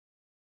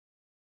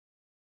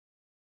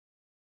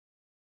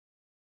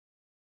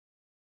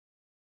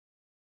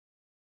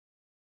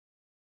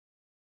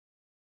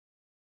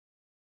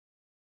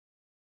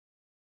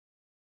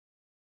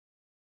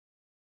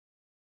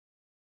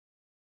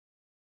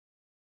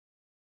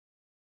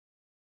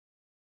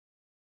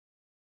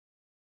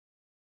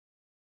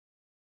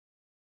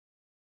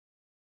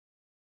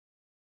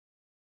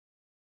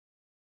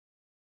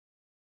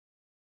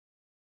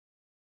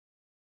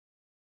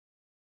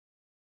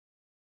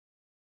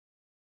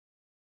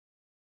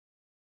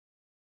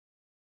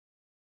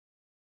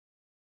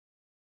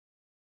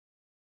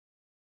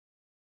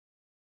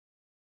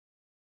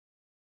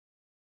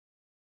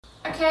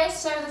Okay,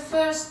 so the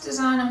first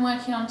design I'm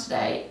working on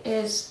today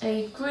is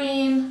a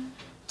green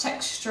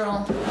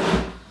textural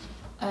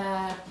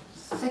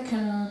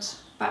thickened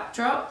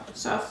backdrop.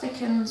 So I've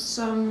thickened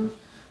some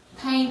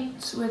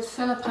paint with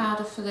filler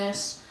powder for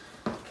this.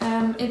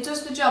 It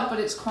does the job, but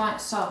it's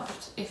quite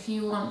soft. If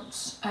you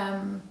want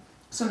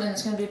something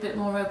that's going to be a bit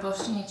more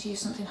robust, you need to use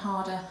something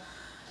harder.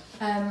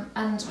 And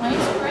my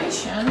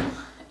inspiration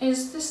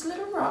is this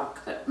little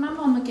rock that my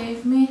mama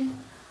gave me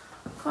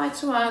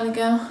quite a while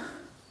ago.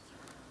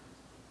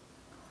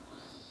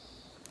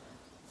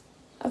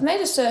 I've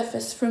made a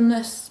surface from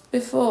this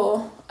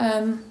before, but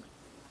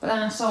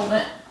then I sold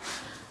it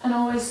and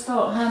always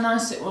thought how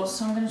nice it was,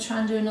 so I'm going to try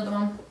and do another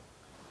one.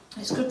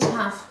 It's good to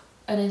have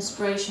an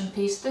inspiration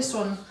piece. This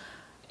one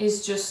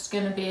is just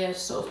going to be a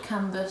sort of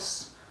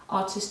canvas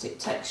artistic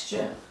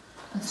texture,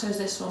 and so is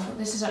this one, but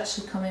this is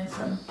actually coming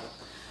from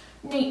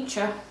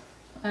nature.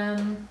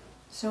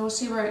 So we'll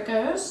see where it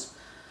goes.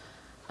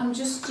 I'm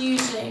just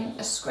using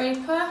a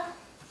scraper.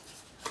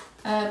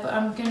 But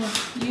I'm going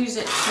to use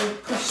it to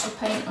push the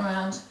paint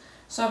around.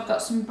 So I've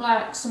got some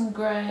black, some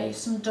grey,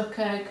 some duck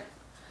egg,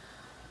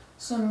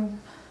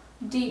 some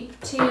deep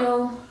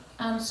teal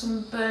and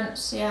some burnt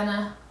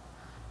sienna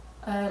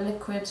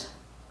liquid,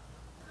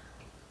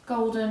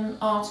 golden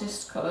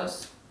artist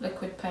colours,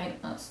 liquid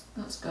paint,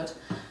 that's good.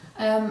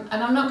 And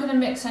I'm not going to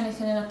mix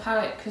anything in a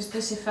palette because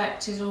this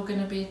effect is all going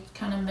to be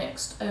kind of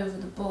mixed over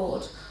the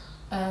board,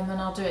 and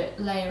I'll do it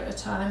layer at a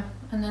time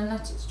and then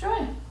let it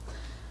dry.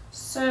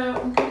 So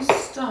I'm going to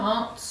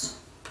start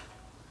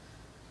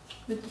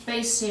with the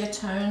basier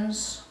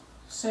tones.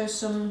 So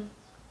some,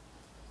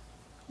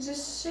 is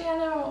this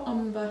sienna or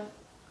umber?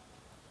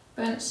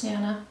 Burnt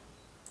sienna.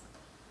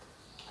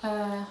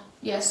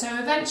 Yeah, so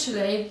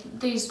eventually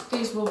these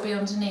will be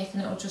underneath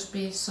and it will just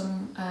be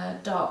some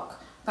dark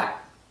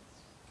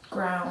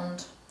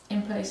background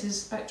in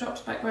places,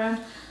 backdrops, background.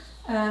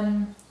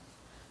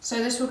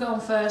 So this will go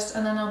on first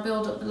and then I'll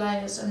build up the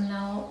layers, and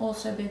there'll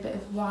also be a bit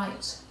of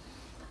white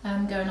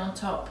going on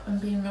top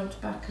and being rubbed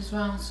back as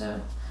well. So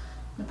I'm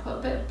going to put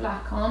a bit of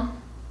black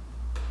on,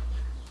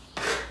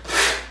 a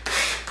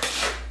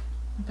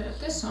bit of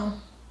this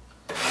on.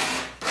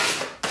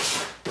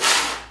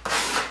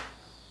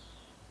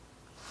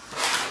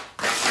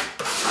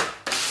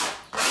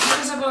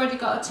 Because I've already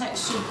got a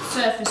textured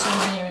surface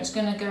on here, it's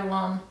going to go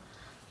on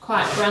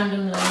quite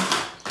randomly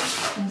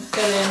and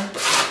fill in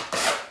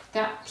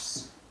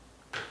gaps.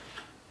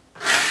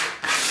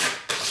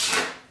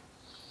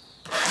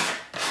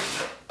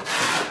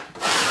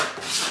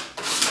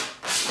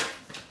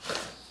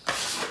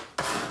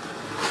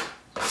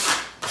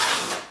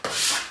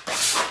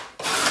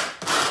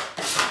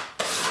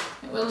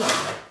 Will look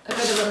a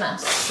bit of a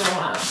mess for a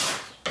while.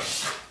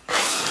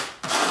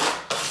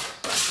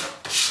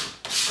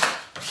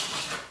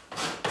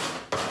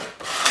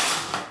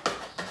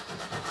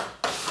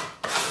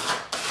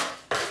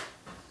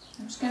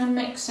 I'm just going to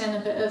mix in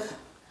a bit of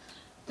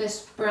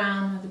this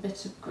brown with a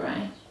bit of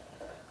grey.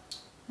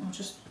 I'll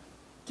just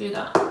do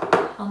that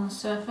on the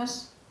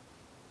surface.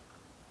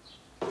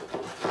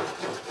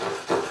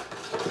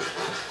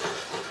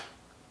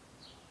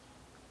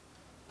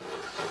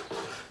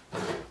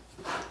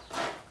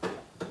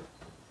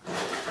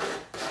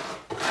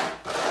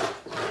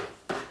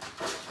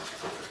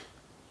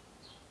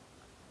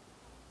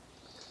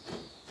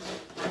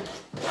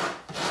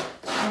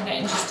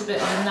 Just a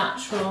bit of a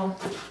natural,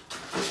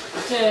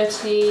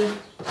 dirty,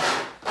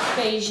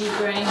 beigey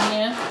grey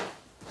here.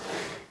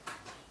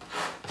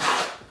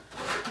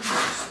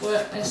 Just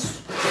work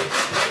this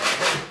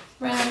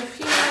around a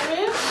few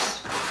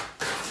areas.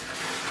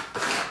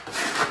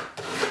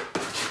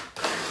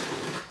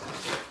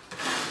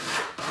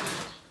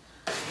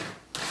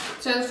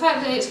 So the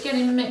fact that it's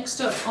getting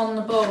mixed up on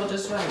the board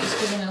as well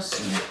is giving us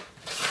some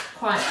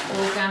quite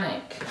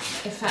organic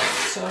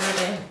effects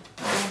already.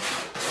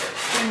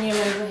 Bring you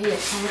over here to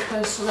have a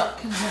closer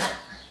look in a minute.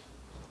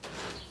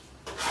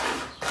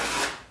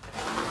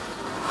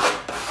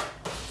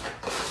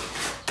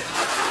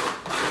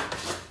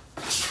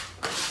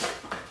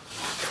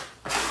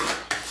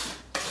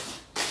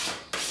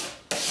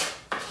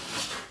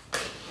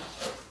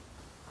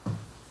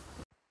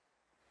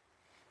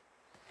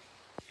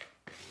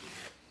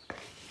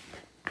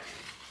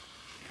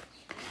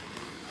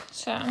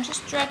 So I'm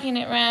just dragging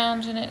it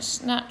round and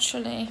it's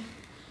naturally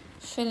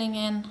filling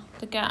in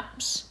the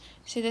gaps.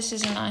 See, this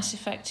is a nice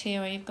effect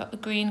here where you've got the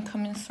green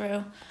coming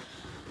through.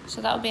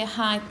 So that'll be a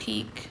high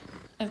peak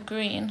of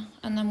green,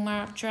 and then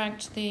where I've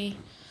dragged the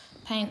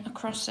paint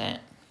across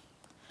it,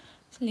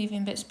 it's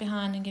leaving bits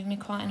behind and giving me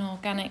quite an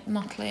organic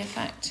motley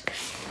effect.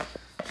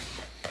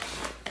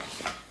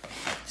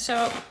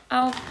 So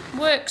I'll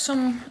work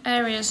some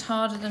areas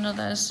harder than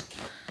others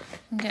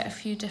and get a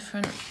few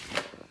different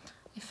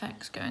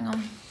effects going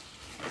on.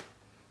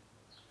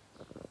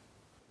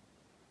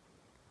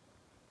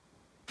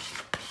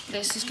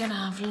 This is going to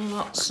have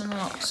lots and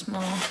lots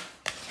more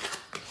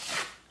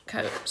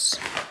coats.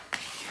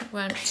 It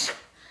won't,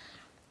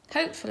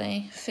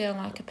 hopefully, feel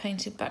like a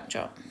painted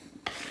backdrop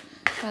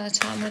by the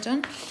time we're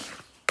done.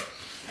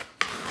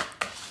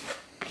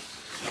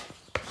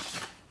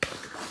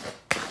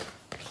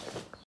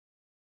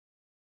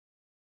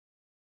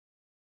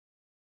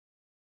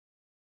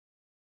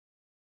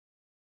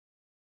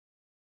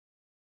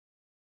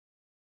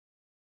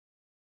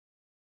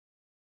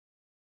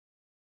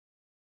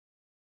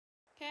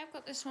 Okay, I've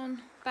got this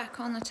one back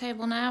on the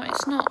table now.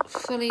 It's not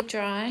fully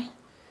dry,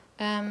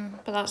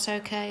 but that's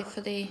okay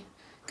for the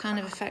kind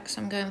of effects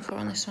I'm going for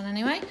on this one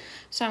anyway.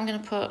 So I'm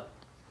going to put a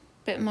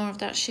bit more of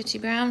that shitty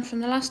brown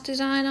from the last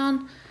design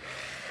on,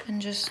 and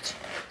just,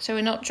 so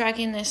we're not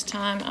dragging this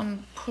time,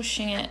 I'm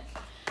pushing it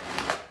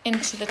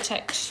into the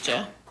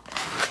texture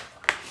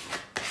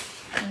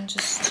and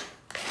just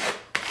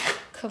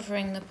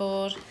covering the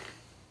board.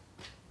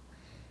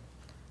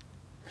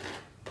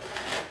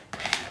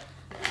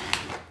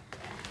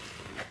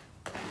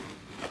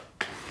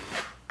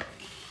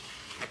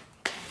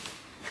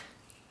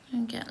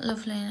 And get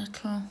lovely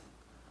little,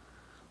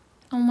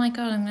 oh my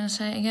god, I'm going to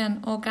say it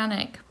again,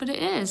 organic, but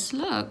it is,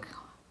 look,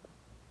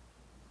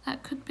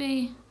 that could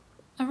be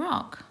a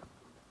rock,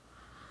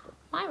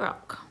 my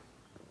rock.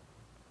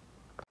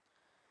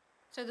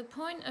 So the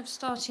point of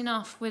starting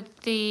off with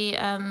the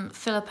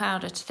filler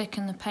powder to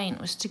thicken the paint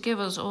was to give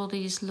us all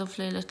these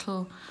lovely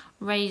little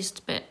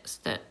raised bits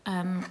that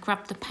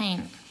grab the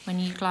paint when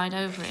you glide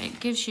over it. It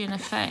gives you an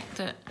effect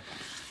that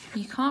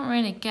you can't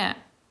really get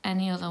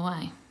any other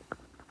way.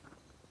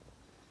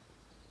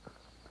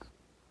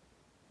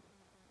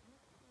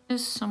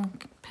 There's some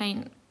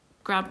paint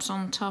grabs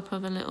on top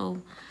of a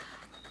little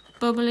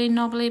bubbly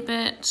knobbly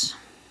bit.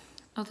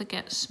 Other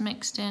gets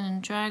mixed in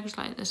and drags,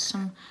 like there's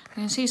some, you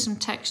can see some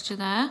texture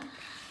there.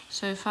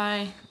 So if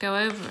I go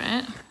over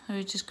it,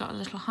 we've just got a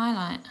little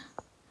highlight.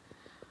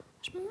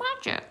 It's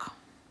magic.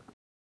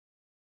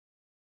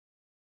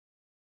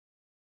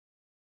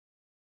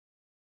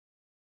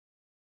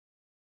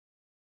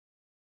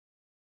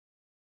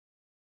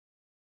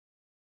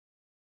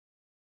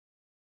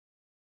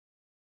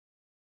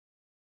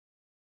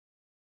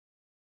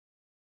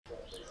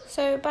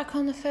 So back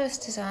on the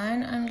first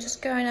design, I'm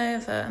just going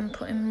over and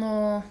putting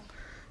more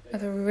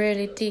of a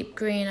really deep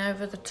green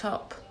over the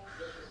top,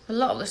 a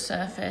lot of the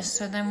surface,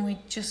 so then we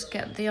just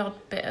get the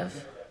odd bit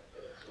of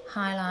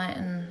highlight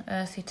and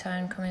earthy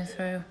tone coming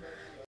through.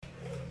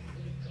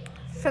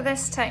 For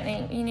this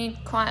technique, you need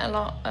quite a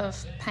lot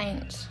of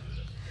paint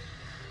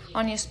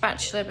on your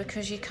spatula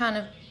because you're kind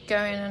of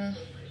going and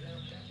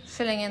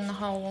filling in the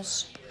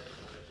holes.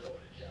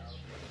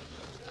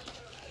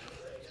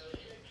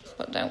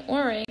 But don't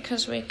worry,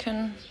 because we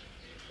can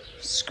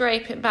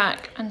scrape it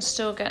back and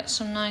still get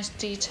some nice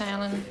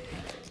detail and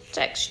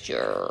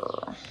texture.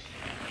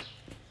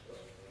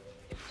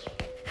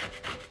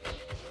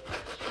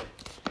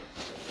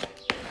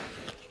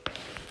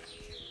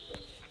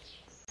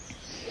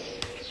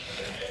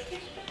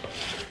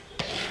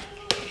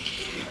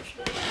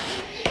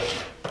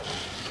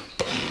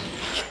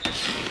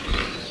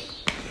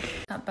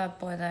 That bad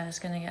boy there is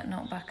going to get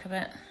knocked back a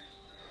bit.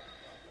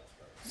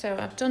 So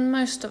I've done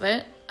most of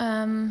it.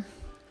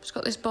 Just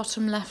got this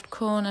bottom left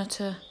corner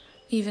to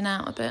even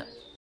out a bit.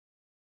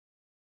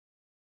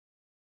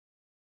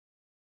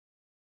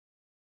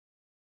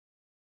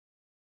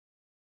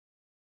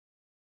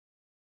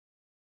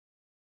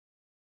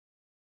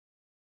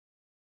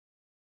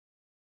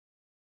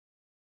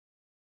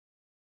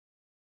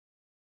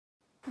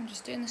 I'm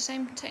just doing the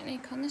same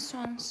technique on this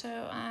one.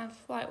 So I've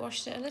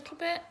whitewashed it a little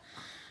bit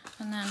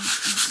and then I'm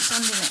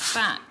sanding it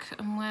back,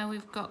 and where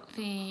we've got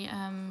the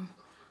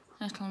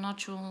little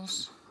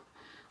nodules,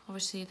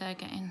 obviously they're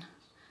getting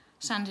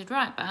sanded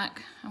right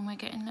back and we're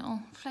getting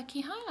little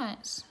flecky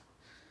highlights.